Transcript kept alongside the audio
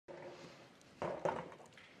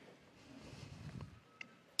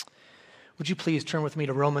Would you please turn with me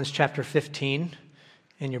to Romans chapter 15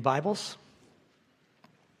 in your Bibles?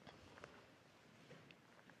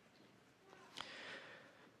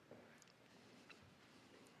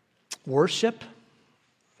 Worship,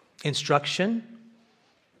 instruction,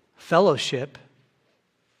 fellowship,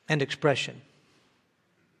 and expression.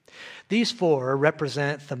 These four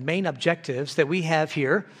represent the main objectives that we have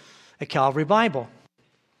here at Calvary Bible.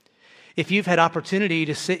 If you've had opportunity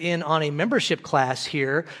to sit in on a membership class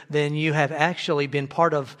here, then you have actually been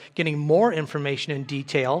part of getting more information in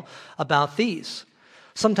detail about these.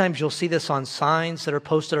 Sometimes you'll see this on signs that are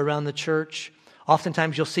posted around the church.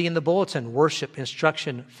 Oftentimes you'll see in the bulletin, worship,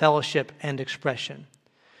 instruction, fellowship, and expression.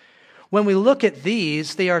 When we look at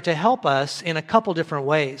these, they are to help us in a couple different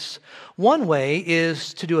ways. One way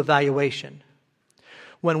is to do evaluation.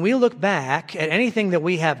 When we look back at anything that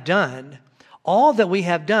we have done, all that we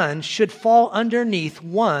have done should fall underneath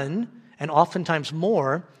one, and oftentimes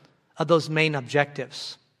more, of those main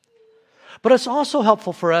objectives. But it's also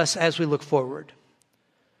helpful for us as we look forward.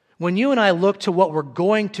 When you and I look to what we're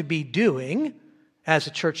going to be doing as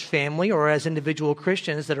a church family or as individual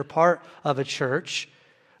Christians that are part of a church,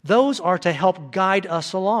 those are to help guide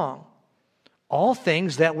us along. All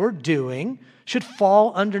things that we're doing should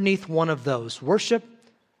fall underneath one of those: worship,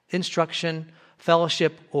 instruction,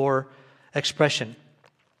 fellowship, or expression.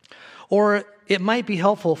 Or it might be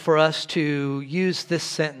helpful for us to use this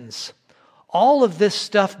sentence: all of this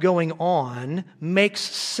stuff going on makes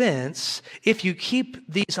sense if you keep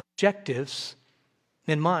these objectives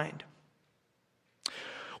in mind.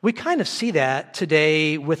 We kind of see that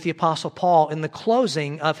today with the Apostle Paul in the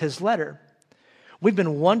closing of his letter. We've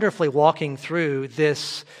been wonderfully walking through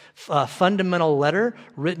this fundamental letter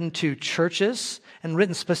written to churches and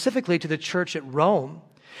written specifically to the church at Rome.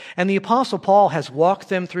 And the Apostle Paul has walked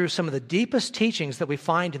them through some of the deepest teachings that we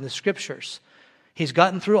find in the Scriptures. He's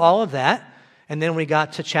gotten through all of that, and then we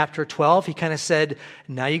got to chapter 12. He kind of said,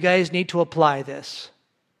 now you guys need to apply this.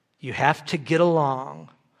 You have to get along.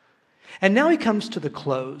 And now he comes to the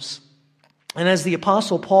close. And as the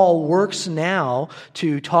Apostle Paul works now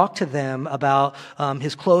to talk to them about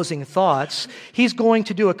his closing thoughts, he's going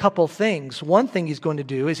to do a couple things. One thing he's going to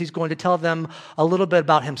do is he's going to tell them a little bit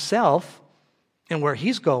about himself and where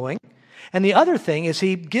he's going. And the other thing is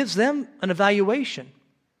he gives them an evaluation.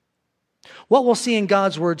 What we'll see in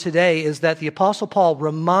God's Word today is that the Apostle Paul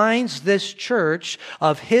reminds this church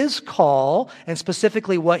of his call and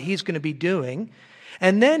specifically what he's going to be doing.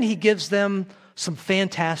 And then he gives them some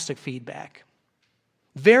fantastic feedback.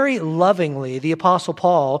 Very lovingly, the Apostle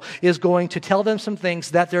Paul is going to tell them some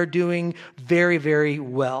things that they're doing very, very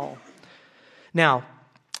well. Now,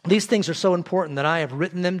 these things are so important that I have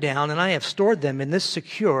written them down and I have stored them in this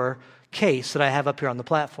secure case that I have up here on the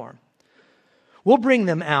platform. We'll bring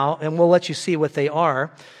them out and we'll let you see what they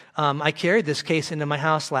are. I carried this case into my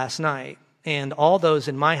house last night. And all those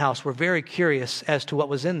in my house were very curious as to what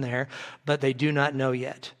was in there, but they do not know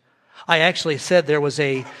yet. I actually said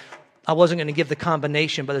I wasn't going to give the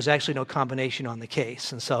combination, but there's actually no combination on the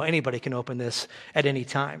case. And so anybody can open this at any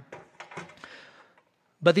time.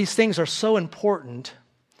 But these things are so important.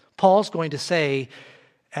 Paul's going to say,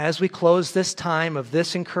 as we close this time of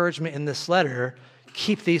this encouragement in this letter,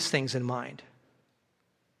 keep these things in mind.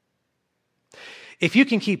 If you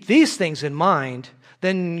can keep these things in mind,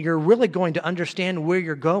 then you're really going to understand where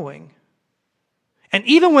you're going. And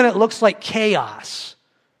even when it looks like chaos,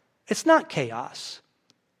 it's not chaos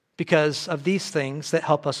because of these things that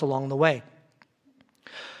help us along the way.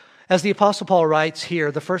 As the Apostle Paul writes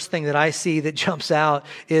here, the first thing that I see that jumps out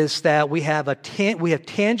is that we have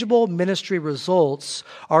tangible ministry results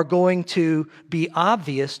are going to be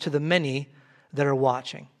obvious to the many that are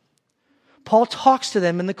watching. Paul talks to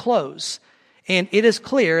them in the close. And it is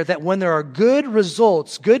clear that when there are good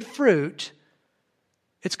results, good fruit,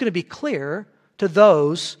 it's going to be clear to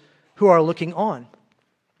those who are looking on.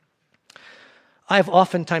 I've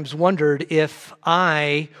oftentimes wondered if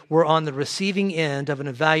I were on the receiving end of an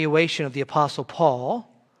evaluation of the Apostle Paul.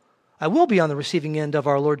 I will be on the receiving end of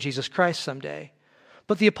our Lord Jesus Christ someday.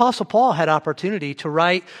 But the Apostle Paul had opportunity to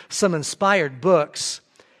write some inspired books,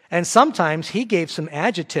 and sometimes he gave some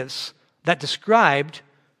adjectives that described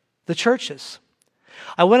the churches.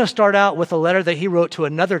 I want to start out with a letter that he wrote to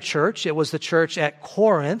another church. It was the church at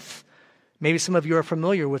Corinth. Maybe some of you are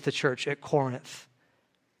familiar with the church at Corinth.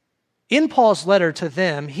 In Paul's letter to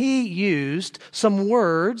them, he used some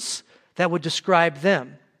words that would describe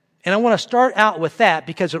them. And I want to start out with that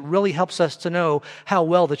because it really helps us to know how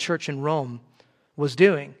well the church in Rome was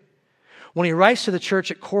doing. When he writes to the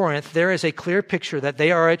church at Corinth, there is a clear picture that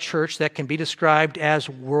they are a church that can be described as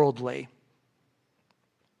worldly.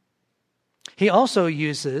 He also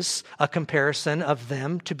uses a comparison of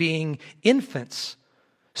them to being infants.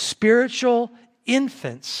 Spiritual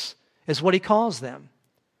infants is what he calls them.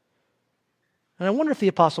 And I wonder if the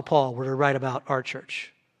Apostle Paul were to write about our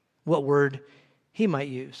church, what word he might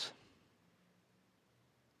use.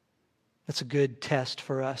 That's a good test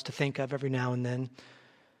for us to think of every now and then.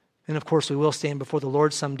 And of course, we will stand before the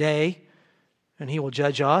Lord someday, and he will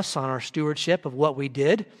judge us on our stewardship of what we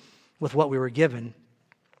did with what we were given.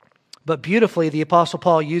 But beautifully, the Apostle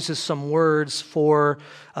Paul uses some words for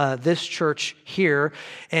this church here.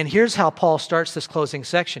 And here's how Paul starts this closing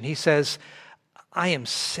section. He says, I am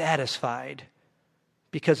satisfied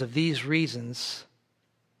because of these reasons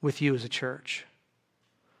with you as a church.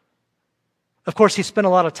 Of course, he spent a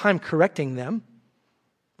lot of time correcting them.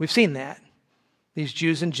 We've seen that. These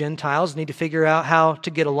Jews and Gentiles need to figure out how to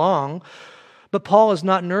get along. But Paul is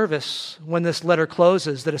not nervous when this letter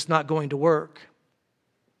closes that it's not going to work.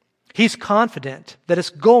 He's confident that it's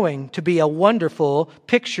going to be a wonderful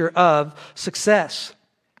picture of success.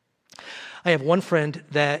 I have one friend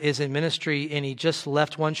that is in ministry, and he just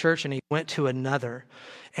left one church and he went to another.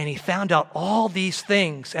 And he found out all these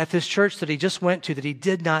things at this church that he just went to that he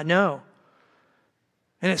did not know.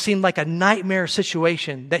 And it seemed like a nightmare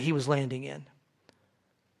situation that he was landing in.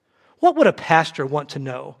 What would a pastor want to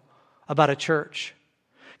know about a church?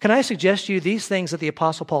 Can I suggest to you these things that the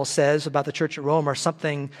Apostle Paul says about the church at Rome are some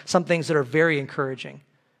things that are very encouraging.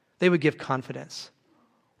 They would give confidence.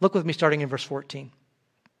 Look with me starting in verse 14.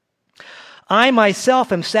 I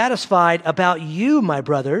myself am satisfied about you, my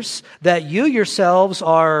brothers, that you yourselves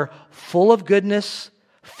are full of goodness,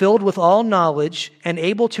 filled with all knowledge, and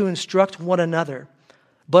able to instruct one another.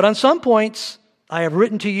 But on some points I have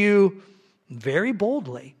written to you very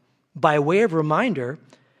boldly, by way of reminder,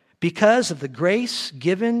 because of the grace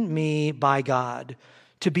given me by God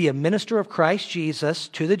to be a minister of Christ Jesus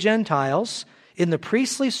to the Gentiles in the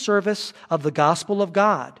priestly service of the gospel of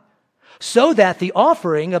God, so that the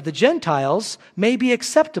offering of the Gentiles may be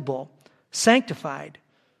acceptable, sanctified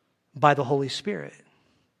by the Holy Spirit.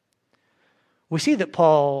 We see that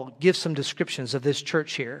Paul gives some descriptions of this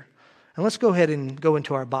church here. And let's go ahead and go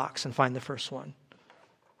into our box and find the first one.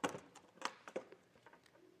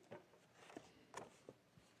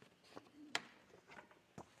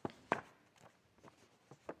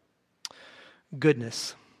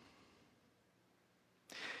 Goodness.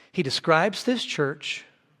 He describes this church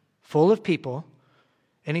full of people,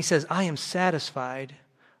 and he says, I am satisfied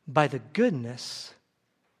by the goodness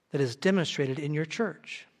that is demonstrated in your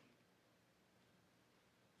church.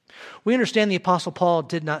 We understand the Apostle Paul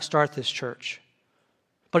did not start this church,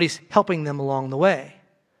 but he's helping them along the way.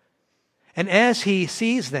 And as he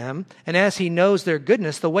sees them, and as he knows their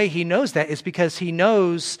goodness, the way he knows that is because he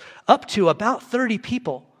knows up to about 30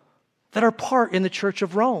 people that are part in the church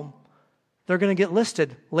of Rome. They're going to get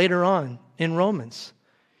listed later on in Romans.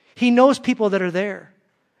 He knows people that are there,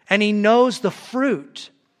 and he knows the fruit.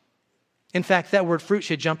 In fact, that word fruit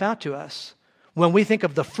should jump out to us. When we think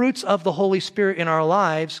of the fruits of the Holy Spirit in our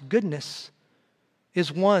lives, goodness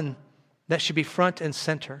is one that should be front and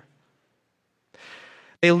center.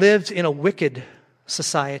 They lived in a wicked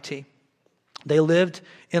society. They lived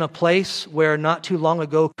in a place where not too long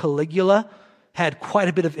ago Caligula had quite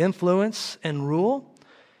a bit of influence and rule,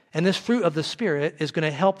 and this fruit of the Spirit is going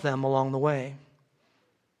to help them along the way.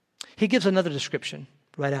 He gives another description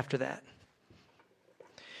right after that.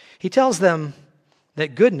 He tells them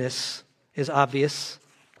that goodness is obvious,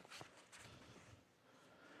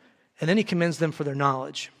 and then he commends them for their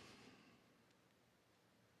knowledge.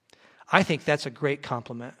 I think that's a great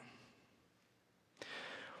compliment.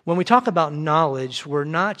 When we talk about knowledge, we're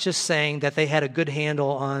not just saying that they had a good handle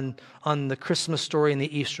on the Christmas story and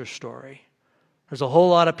the Easter story. There's a whole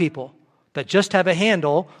lot of people that just have a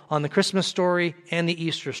handle on the Christmas story and the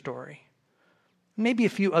Easter story. Maybe a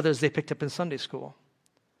few others they picked up in Sunday school.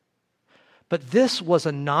 But this was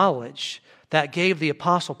a knowledge that gave the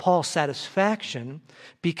Apostle Paul satisfaction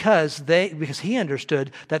because he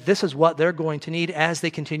understood that this is what they're going to need as they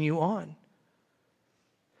continue on.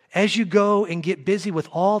 As you go and get busy with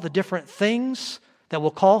all the different things that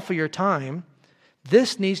will call for your time,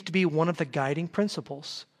 this needs to be one of the guiding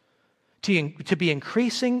principles, to be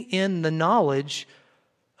increasing in the knowledge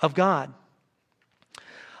of God.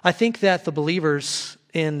 I think that the believers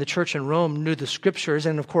in the church in Rome knew the Scriptures,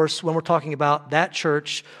 and of course, when we're talking about that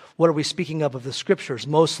church, what are we speaking of the Scriptures?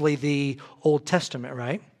 Mostly the Old Testament,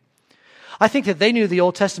 right? I think that they knew the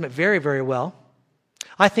Old Testament very, very well.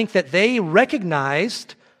 I think that they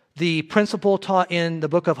recognized the principle taught in the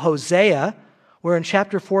book of Hosea, where in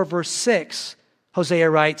chapter 4, verse 6, Hosea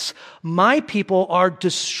writes, "My people are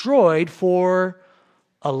destroyed for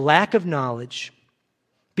a lack of knowledge.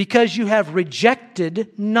 Because you have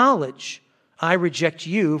rejected knowledge, I reject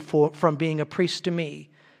you from being a priest to me.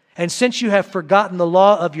 And since you have forgotten the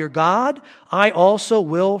law of your God, I also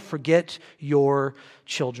will forget your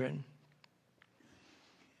children.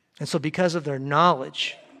 And so because of their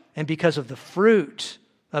knowledge and because of the fruit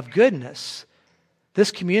of goodness,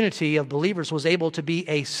 this community of believers was able to be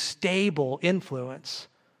a stable influence,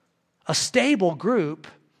 a stable group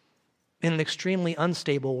in an extremely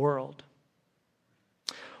unstable world.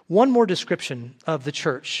 One more description of the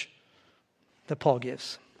church that Paul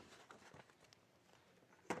gives.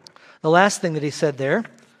 The last thing that he said there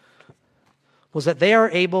was that they are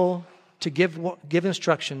able to give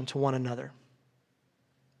instruction to one another.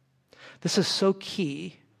 This is so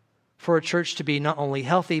key for a church to be not only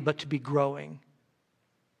healthy, but to be growing.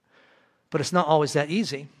 But it's not always that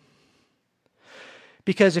easy.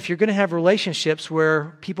 Because if you're going to have relationships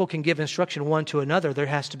where people can give instruction one to another, there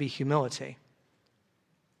has to be humility.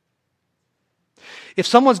 If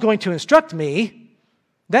someone's going to instruct me,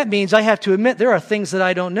 that means I have to admit there are things that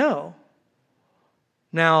I don't know.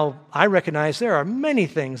 Now, I recognize there are many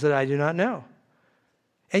things that I do not know.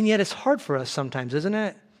 And yet it's hard for us sometimes, isn't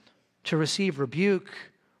it, to receive rebuke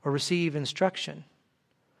or receive instruction.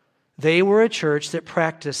 They were a church that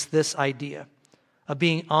practiced this idea of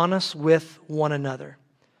being honest with one another.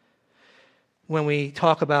 When we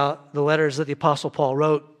talk about the letters that the Apostle Paul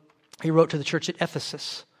wrote, he wrote to the church at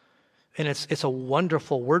Ephesus. And it's a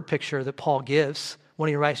wonderful word picture that Paul gives when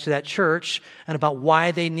he writes to that church and about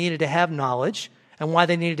why they needed to have knowledge and why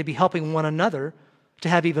they needed to be helping one another to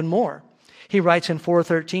have even more. He writes in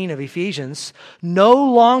 4:13 of Ephesians,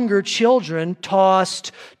 "No longer children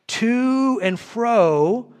tossed to and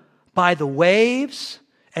fro by the waves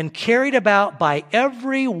and carried about by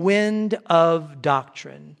every wind of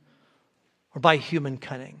doctrine," or by human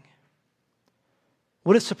cunning.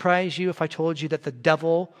 Would it surprise you if I told you that the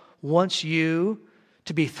devil wants you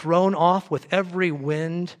to be thrown off with every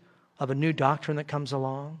wind of a new doctrine that comes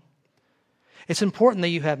along? It's important that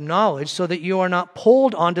you have knowledge so that you are not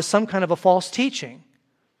pulled onto some kind of a false teaching.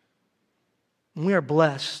 And we are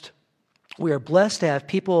blessed. We are blessed to have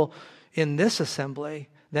people in this assembly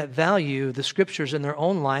that value the Scriptures in their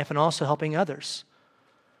own life and also helping others.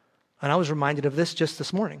 And I was reminded of this just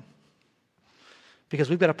this morning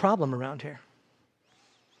because we've got a problem around here.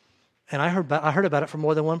 And I heard about it from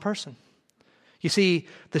more than one person. You see,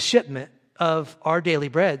 the shipment of our daily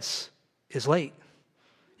breads is late.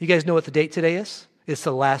 You guys know what the date today is? It's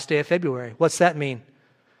the last day of February. What's that mean?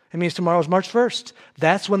 It means tomorrow's March 1st.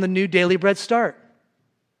 That's when the new daily breads start.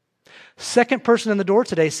 Second person in the door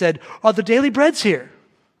today said, "Are the daily breads here?"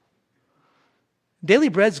 Daily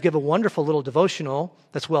breads give a wonderful little devotional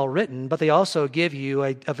that's well written, but they also give you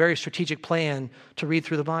a very strategic plan to read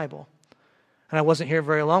through the Bible. And I wasn't here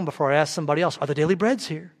very long before I asked somebody else, "Are the daily breads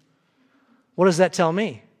here?" What does that tell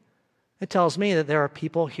me? It tells me that there are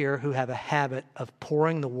people here who have a habit of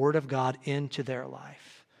pouring the Word of God into their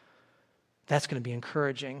life. That's going to be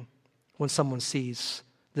encouraging when someone sees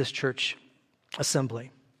this church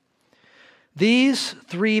assembly. These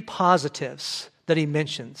three positives that he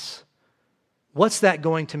mentions, what's that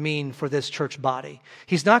going to mean for this church body?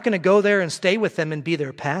 He's not going to go there and stay with them and be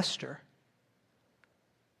their pastor.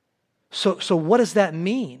 So what does that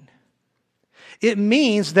mean? It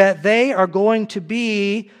means that they are going to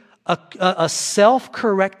be a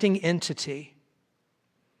self-correcting entity.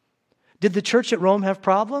 Did the church at Rome have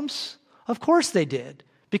problems? Of course they did,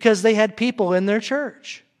 because they had people in their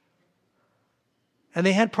church. And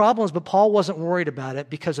they had problems, but Paul wasn't worried about it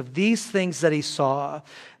because of these things that he saw,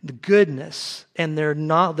 the goodness and their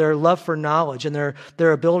love for knowledge and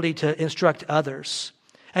their ability to instruct others.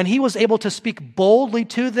 And he was able to speak boldly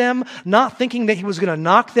to them, not thinking that he was going to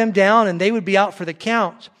knock them down and they would be out for the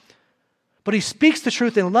count. But he speaks the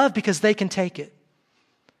truth in love because they can take it,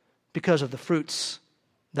 because of the fruits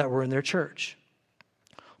that were in their church.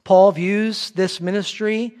 Paul views this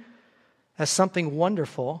ministry as something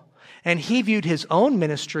wonderful, and he viewed his own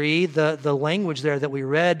ministry, the language there that we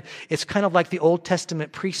read, it's kind of like the Old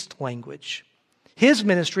Testament priest language. His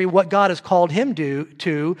ministry, what God has called him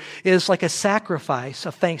to, is like a sacrifice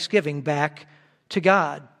of thanksgiving back to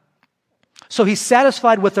God. So he's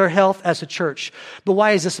satisfied with their health as a church. But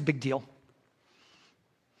why is this a big deal?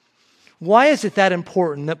 Why is it that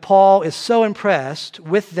important that Paul is so impressed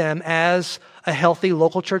with them as a healthy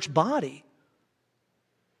local church body?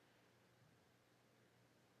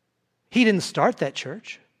 He didn't start that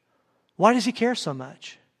church. Why does he care so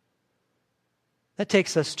much? That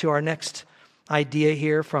takes us to our next idea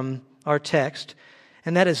here from our text,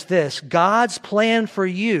 and that is this: God's plan for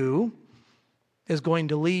you is going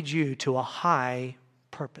to lead you to a high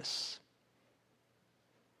purpose.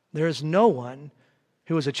 There is no one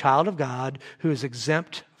who is a child of God who is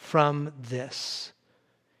exempt from this.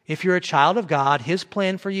 If you're a child of God, His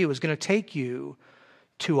plan for you is going to take you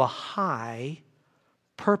to a high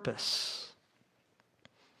purpose.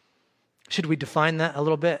 Should we define that a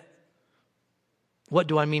little bit? What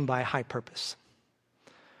do I mean by high purpose?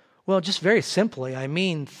 Well, just very simply, I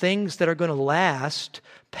mean things that are going to last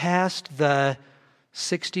past the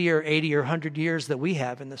 60 or 80 or 100 years that we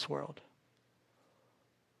have in this world.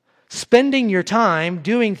 Spending your time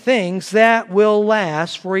doing things that will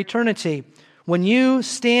last for eternity. When you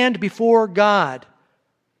stand before God,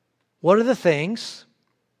 what are the things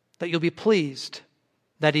that you'll be pleased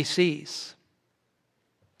that He sees?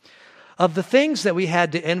 Of the things that we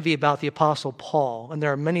had to envy about the Apostle Paul, and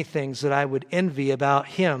there are many things that I would envy about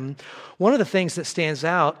him, one of the things that stands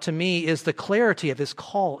out to me is the clarity of his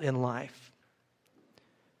call in life.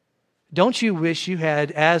 Don't you wish you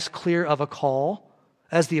had as clear of a call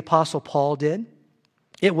as the Apostle Paul did?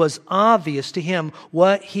 It was obvious to him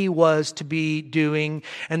what he was to be doing,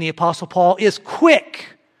 and the Apostle Paul is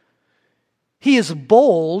quick. He is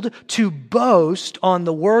bold to boast on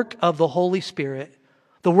the work of the Holy Spirit,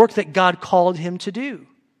 the work that God called him to do.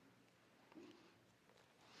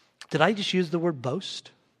 Did I just use the word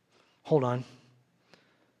boast? Hold on.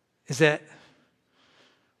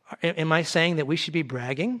 Am I saying that we should be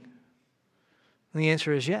bragging? And the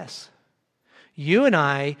answer is yes. You and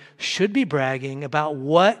I should be bragging about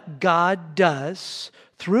what God does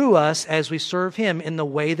through us as we serve Him in the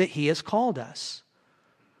way that He has called us.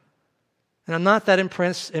 And I'm not that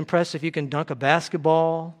impressed if you can dunk a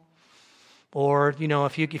basketball, or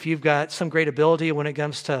if you've got some great ability when it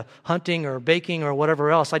comes to hunting or baking or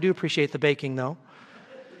whatever else. I do appreciate the baking, though.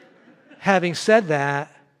 Having said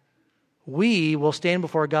that, we will stand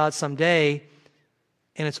before God someday,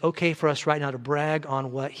 and it's okay for us right now to brag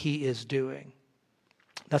on what He is doing.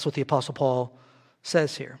 That's what the Apostle Paul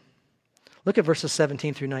says here. Look at verses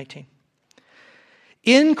 17 through 19.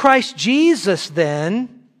 In Christ Jesus,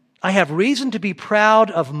 then, I have reason to be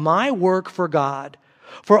proud of my work for God,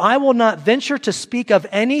 for I will not venture to speak of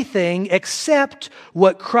anything except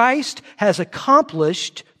what Christ has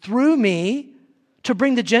accomplished through me to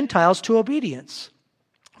bring the Gentiles to obedience,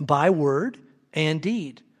 by word and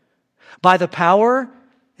deed, by the power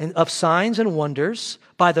of signs and wonders,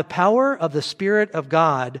 by the power of the Spirit of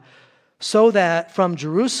God, so that from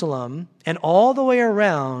Jerusalem and all the way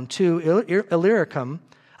around to Illyricum,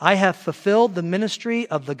 I have fulfilled the ministry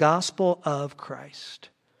of the gospel of Christ.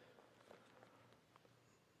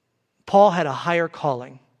 Paul had a higher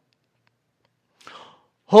calling.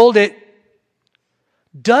 Hold it.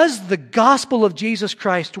 Does the gospel of Jesus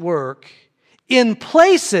Christ work in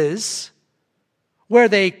places where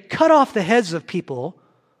they cut off the heads of people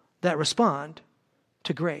that respond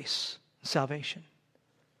to grace and salvation?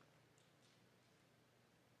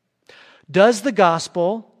 Does the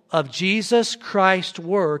gospel of Jesus Christ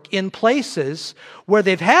work in places where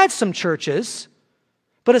they've had some churches,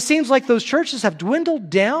 but it seems like those churches have dwindled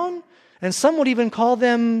down, and some would even call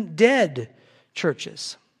them dead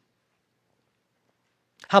churches?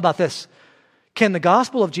 How about this? Can the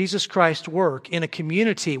gospel of Jesus Christ work in a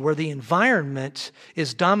community where the environment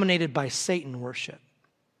is dominated by Satan worship?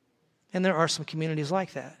 And there are some communities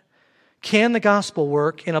like that. Can the gospel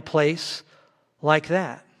work in a place like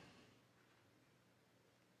that?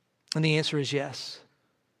 And the answer is yes.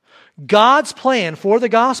 God's plan for the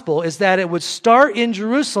gospel is that it would start in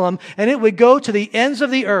Jerusalem and it would go to the ends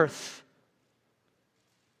of the earth.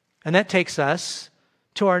 And that takes us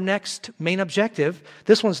to our next main objective.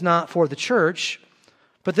 This one's not for the church,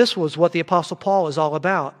 but this was what the Apostle Paul is all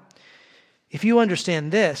about. If you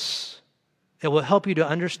understand this, it will help you to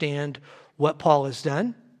understand what Paul has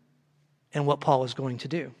done and what Paul is going to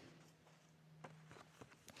do.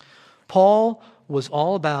 Paul was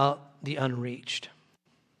all about the unreached.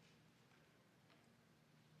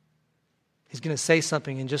 He's going to say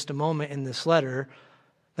something in just a moment in this letter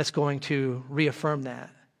that's going to reaffirm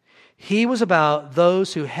that. He was about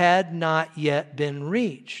those who had not yet been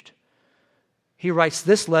reached. He writes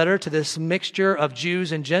this letter to this mixture of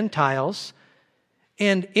Jews and Gentiles,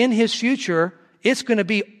 and in his future, it's going to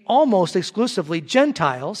be almost exclusively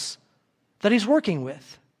Gentiles that he's working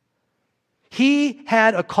with. He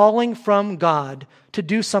had a calling from God to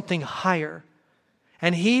do something higher,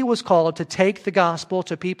 and he was called to take the gospel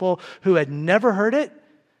to people who had never heard it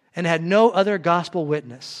and had no other gospel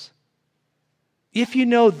witness. If you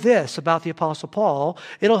know this about the Apostle Paul,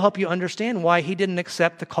 it'll help you understand why he didn't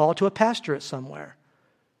accept the call to a pastorate somewhere.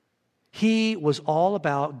 He was all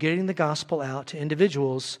about getting the gospel out to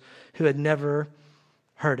individuals who had never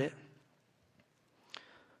heard it.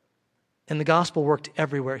 And the gospel worked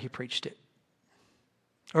everywhere he preached it.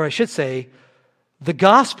 Or I should say, the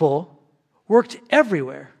gospel worked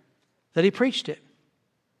everywhere that he preached it.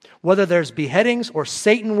 Whether there's beheadings or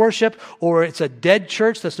Satan worship or it's a dead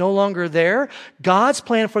church that's no longer there, God's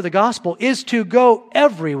plan for the gospel is to go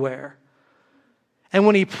everywhere. And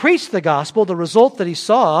when he preached the gospel, the result that he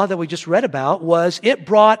saw that we just read about was it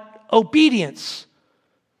brought obedience.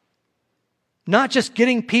 Not just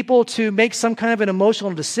getting people to make some kind of an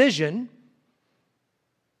emotional decision,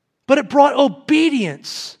 but it brought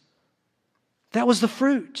obedience. That was the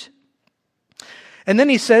fruit. And then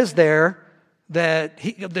he says there that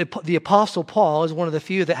the Apostle Paul is one of the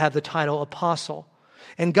few that have the title apostle.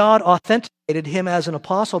 And God authenticated him as an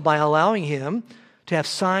apostle by allowing him to have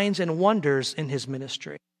signs and wonders in his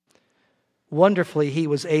ministry. Wonderfully, he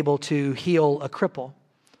was able to heal a cripple.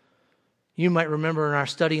 You might remember in our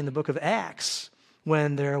study in the book of Acts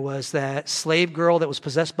when there was that slave girl that was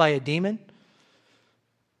possessed by a demon,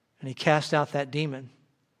 and he cast out that demon.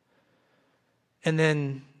 And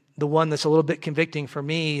then the one that's a little bit convicting for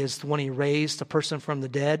me is when he raised a person from the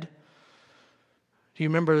dead. Do you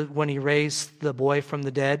remember when he raised the boy from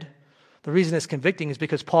the dead? The reason it's convicting is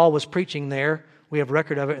because Paul was preaching there. We have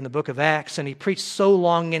record of it in the book of Acts. And he preached so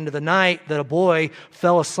long into the night that a boy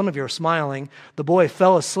fell, some of you are smiling, the boy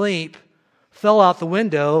fell asleep, fell out the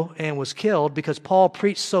window, and was killed because Paul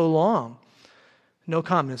preached so long. No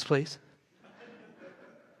comments, please.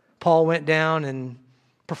 Paul went down and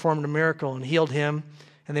performed a miracle and healed him,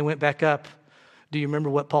 and they went back up. Do you remember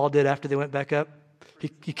what Paul did after they went back up?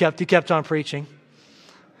 He kept on preaching.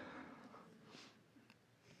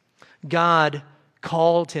 God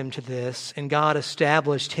called him to this, and God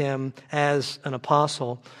established him as an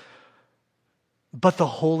apostle. But the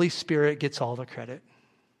Holy Spirit gets all the credit.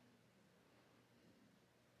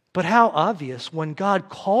 But how obvious when God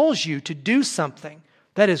calls you to do something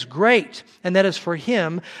that is great and that is for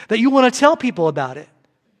Him, that you want to tell people about it.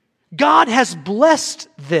 God has blessed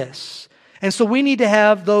this. And so we need to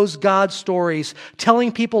have those God stories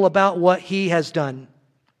telling people about what He has done.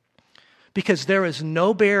 Because there is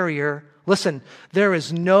no barrier, listen, there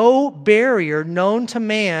is no barrier known to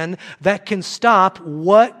man that can stop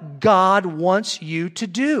what God wants you to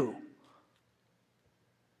do.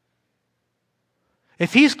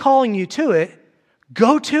 If He's calling you to it,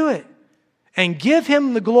 go to it and give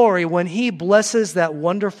Him the glory when He blesses that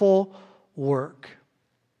wonderful work.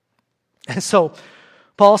 And so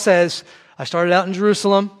Paul says, I started out in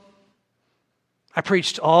Jerusalem. I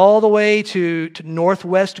preached all the way to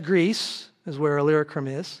northwest Greece, is where Illyricum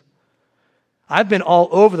is. I've been all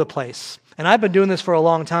over the place, and I've been doing this for a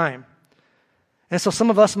long time. And so some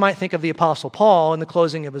of us might think of the Apostle Paul in the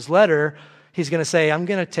closing of his letter. He's going to say, I'm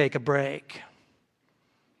going to take a break.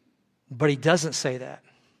 But he doesn't say that.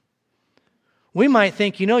 We might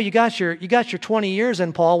think, you got your 20 years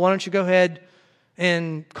in, Paul. Why don't you go ahead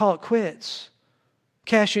and call it quits?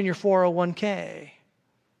 Cash in your 401k.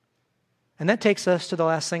 And that takes us to the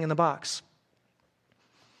last thing in the box.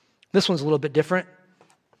 This one's a little bit different.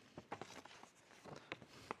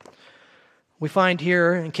 We find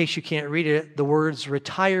here, in case you can't read it, the words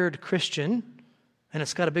retired Christian, and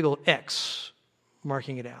it's got a big old X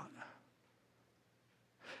marking it out.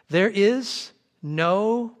 There is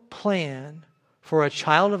no plan for a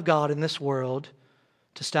child of God in this world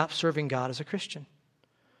to stop serving God as a Christian.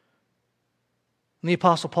 And the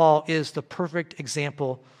Apostle Paul is the perfect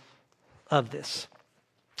example of this.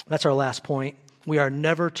 That's our last point. We are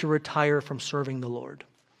never to retire from serving the Lord.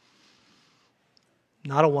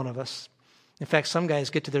 Not a one of us. In fact, some guys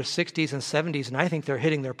get to their 60s and 70s, and I think they're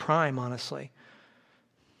hitting their prime, honestly.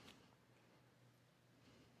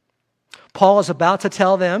 Paul is about to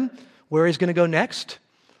tell them where he's going to go next.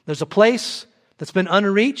 There's a place that's been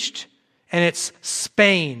unreached, and it's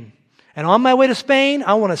Spain. And on my way to Spain,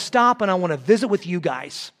 I want to stop and I want to visit with you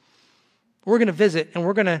guys. We're going to visit, and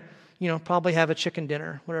we're going to, probably have a chicken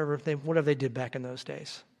dinner, whatever they did back in those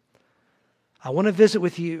days. I want to visit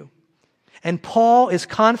with you. And Paul is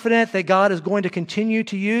confident that God is going to continue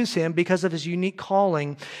to use him because of his unique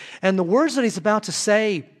calling. And the words that he's about to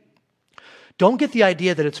say, don't get the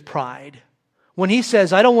idea that it's pride. When he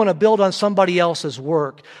says, I don't want to build on somebody else's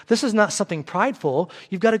work, this is not something prideful.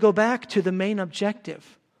 You've got to go back to the main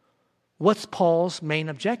objective. What's Paul's main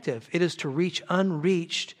objective? It is to reach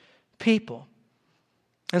unreached people.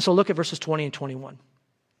 And so look at verses 20 and 21.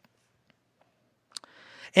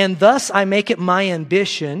 And thus I make it my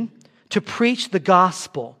ambition to preach the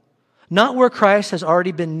gospel, not where Christ has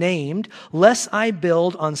already been named, lest I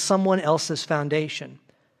build on someone else's foundation.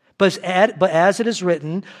 But as it is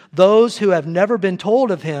written, those who have never been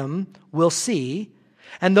told of him will see,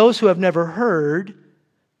 and those who have never heard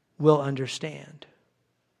will understand.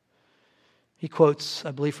 He quotes,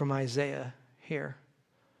 I believe, from Isaiah here,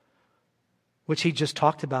 which he just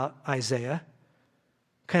talked about, Isaiah,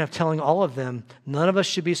 kind of telling all of them, none of us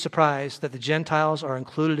should be surprised that the Gentiles are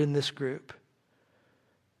included in this group.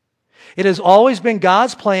 It has always been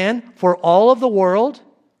God's plan for all of the world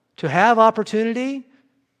to have opportunity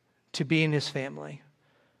to be in His family.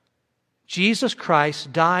 Jesus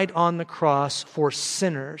Christ died on the cross for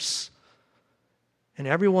sinners, and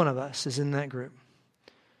every one of us is in that group.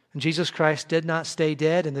 And Jesus Christ did not stay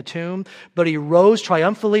dead in the tomb, but He rose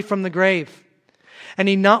triumphantly from the grave. And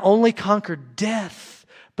He not only conquered death,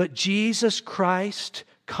 but Jesus Christ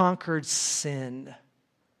conquered sin.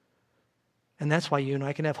 And that's why you and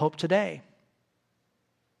I can have hope today.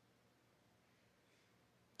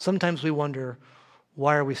 Sometimes we wonder,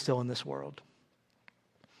 why are we still in this world?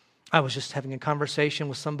 I was just having a conversation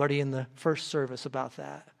with somebody in the first service about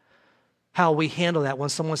that. How we handle that when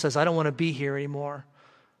someone says, I don't want to be here anymore.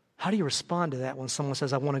 How do you respond to that when someone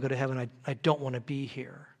says, I want to go to heaven, I don't want to be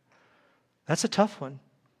here? That's a tough one.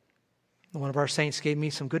 One of our saints gave me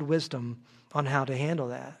some good wisdom on how to handle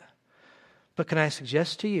that. But can I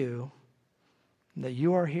suggest to you that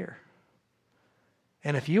you are here?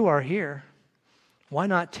 And if you are here, why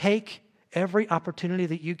not take every opportunity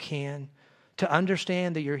that you can to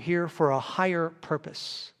understand that you're here for a higher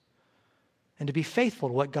purpose and to be faithful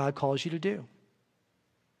to what God calls you to do?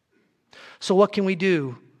 So what can we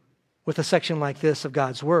do with a section like this of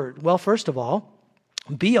God's Word? Well, first of all,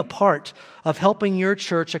 be a part of helping your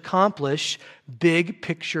church accomplish big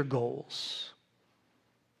picture goals.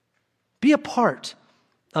 Be a part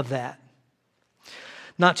of that.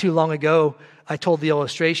 Not too long ago, I told the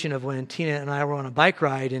illustration of when Tina and I were on a bike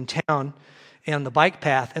ride in town and the bike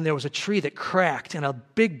path, and there was a tree that cracked, and a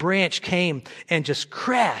big branch came and just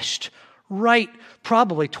crashed right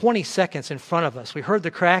probably 20 seconds in front of us. We heard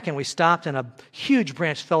the crack and we stopped, and a huge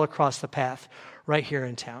branch fell across the path right here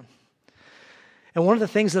in town. And one of the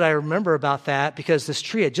things that I remember about that, because this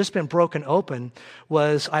tree had just been broken open,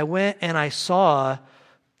 was I went and I saw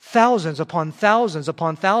thousands upon thousands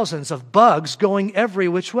upon thousands of bugs going every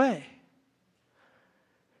which way.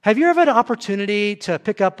 Have you ever had an opportunity to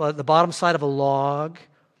pick up the bottom side of a log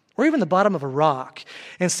or even the bottom of a rock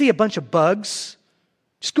and see a bunch of bugs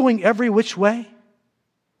just going every which way?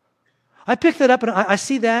 I picked that up and I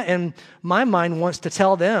see that, and my mind wants to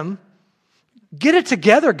tell them, get it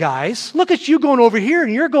together, guys. Look at you going over here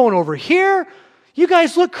and you're going over here. You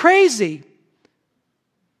guys look crazy.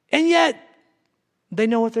 And yet, they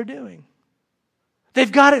know what they're doing.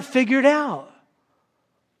 They've got it figured out.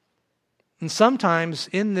 And sometimes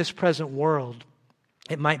in this present world,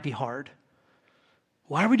 it might be hard.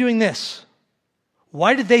 Why are we doing this?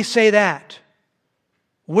 Why did they say that?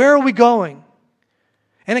 Where are we going?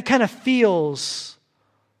 And it kind of feels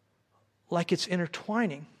like it's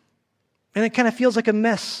intertwining. And it kind of feels like a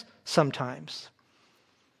mess sometimes.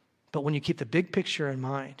 But when you keep the big picture in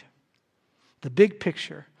mind, the big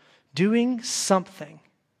picture, doing something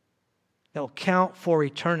that will count for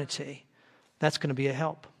eternity, that's going to be a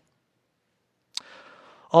help.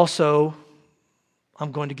 Also,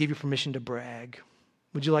 I'm going to give you permission to brag.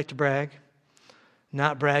 Would you like to brag?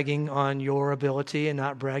 Not bragging on your ability and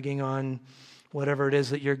not bragging on whatever it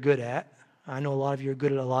is that you're good at. I know a lot of you are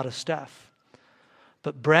good at a lot of stuff.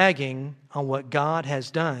 But bragging on what God has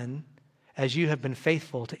done as you have been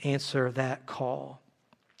faithful to answer that call.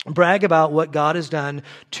 Brag about what God has done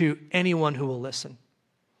to anyone who will listen.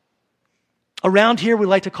 Around here, we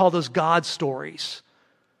like to call those God stories.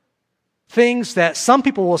 Things that some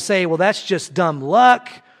people will say, well, that's just dumb luck,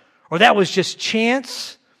 or that was just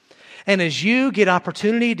chance. And as you get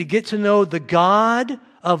opportunity to get to know the God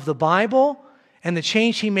of the Bible and the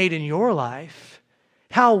change He made in your life,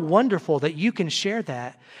 how wonderful that you can share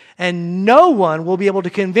that. And no one will be able to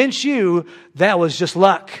convince you that was just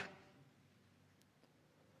luck.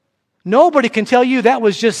 Nobody can tell you that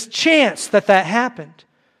was just chance that happened.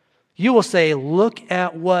 You will say, look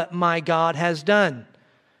at what my God has done.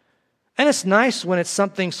 And it's nice when it's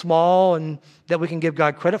something small and that we can give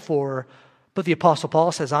God credit for. But the Apostle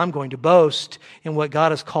Paul says, I'm going to boast in what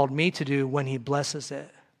God has called me to do when He blesses it.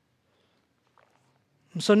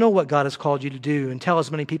 And so know what God has called you to do and tell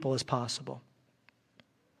as many people as possible.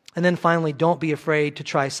 And then finally, don't be afraid to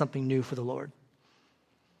try something new for the Lord.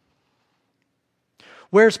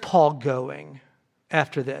 Where's Paul going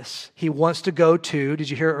after this? He wants to go to, did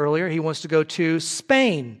you hear earlier? He wants to go to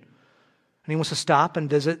Spain. And he wants to stop and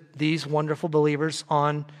visit these wonderful believers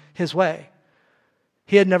on his way.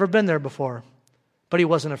 He had never been there before, but he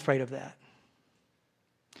wasn't afraid of that.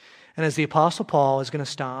 And as the Apostle Paul is going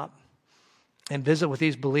to stop and visit with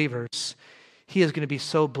these believers, he is going to be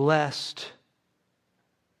so blessed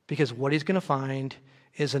because what he's going to find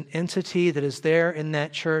is an entity that is there in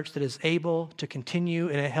that church that is able to continue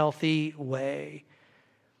in a healthy way.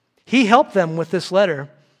 He helped them with this letter.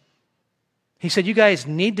 He said, you guys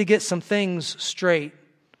need to get some things straight.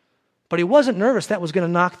 But he wasn't nervous that was going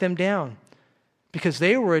to knock them down because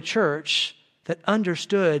they were a church that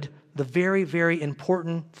understood the very, very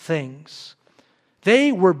important things.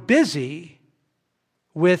 They were busy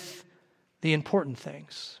with the important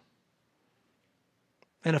things.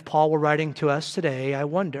 And if Paul were writing to us today, I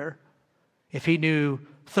wonder if he knew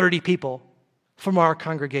 30 people from our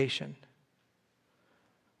congregation.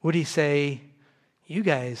 Would he say, you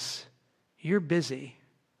guys, you're busy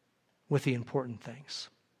with the important things?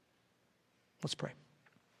 Let's pray.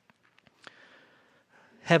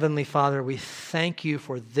 Heavenly Father, we thank you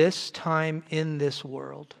for this time in this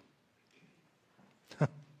world.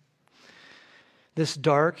 This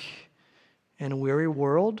dark and weary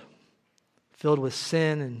world filled with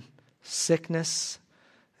sin and sickness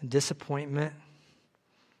and disappointment.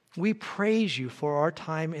 We praise you for our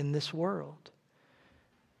time in this world.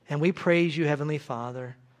 And we praise you, Heavenly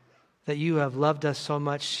Father, that you have loved us so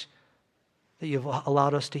much that you've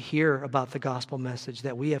allowed us to hear about the gospel message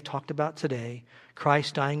that we have talked about today,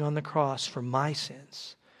 Christ dying on the cross for my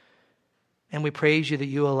sins. And we praise you that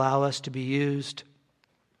you allow us to be used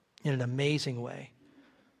in an amazing way,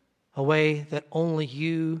 a way that only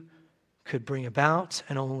you could bring about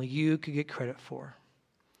and only you could get credit for.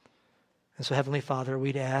 And so, Heavenly Father,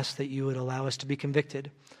 we'd ask that you would allow us to be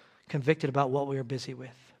convicted about what we are busy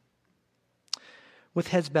with. With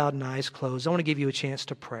heads bowed and eyes closed, I want to give you a chance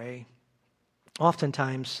to pray.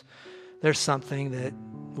 Oftentimes, there's something that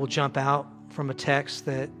will jump out from a text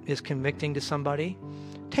that is convicting to somebody.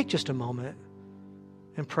 Take just a moment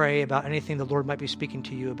and pray about anything the Lord might be speaking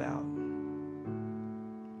to you about.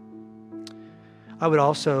 I would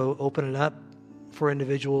also open it up for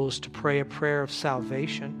individuals to pray a prayer of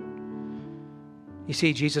salvation. You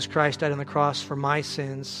see, Jesus Christ died on the cross for my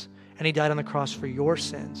sins, and he died on the cross for your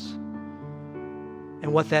sins.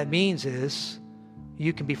 And what that means is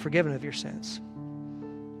you can be forgiven of your sins.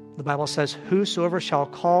 The Bible says, whosoever shall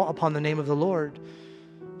call upon the name of the Lord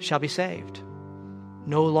shall be saved.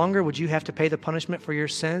 No longer would you have to pay the punishment for your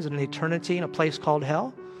sins in an eternity in a place called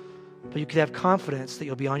hell, but you could have confidence that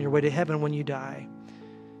you'll be on your way to heaven when you die.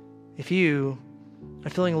 If you are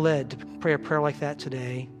feeling led to pray a prayer like that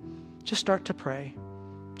today, just start to pray.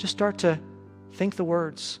 Just start to think the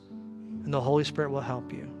words, and the Holy Spirit will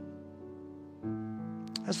help you.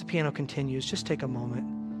 As the piano continues, just take a moment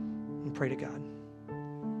and pray to God.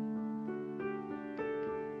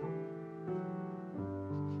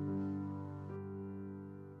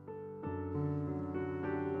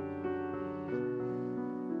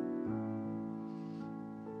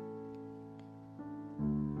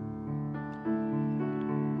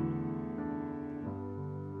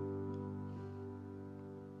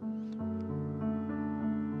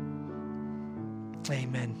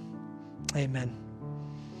 Amen. Amen.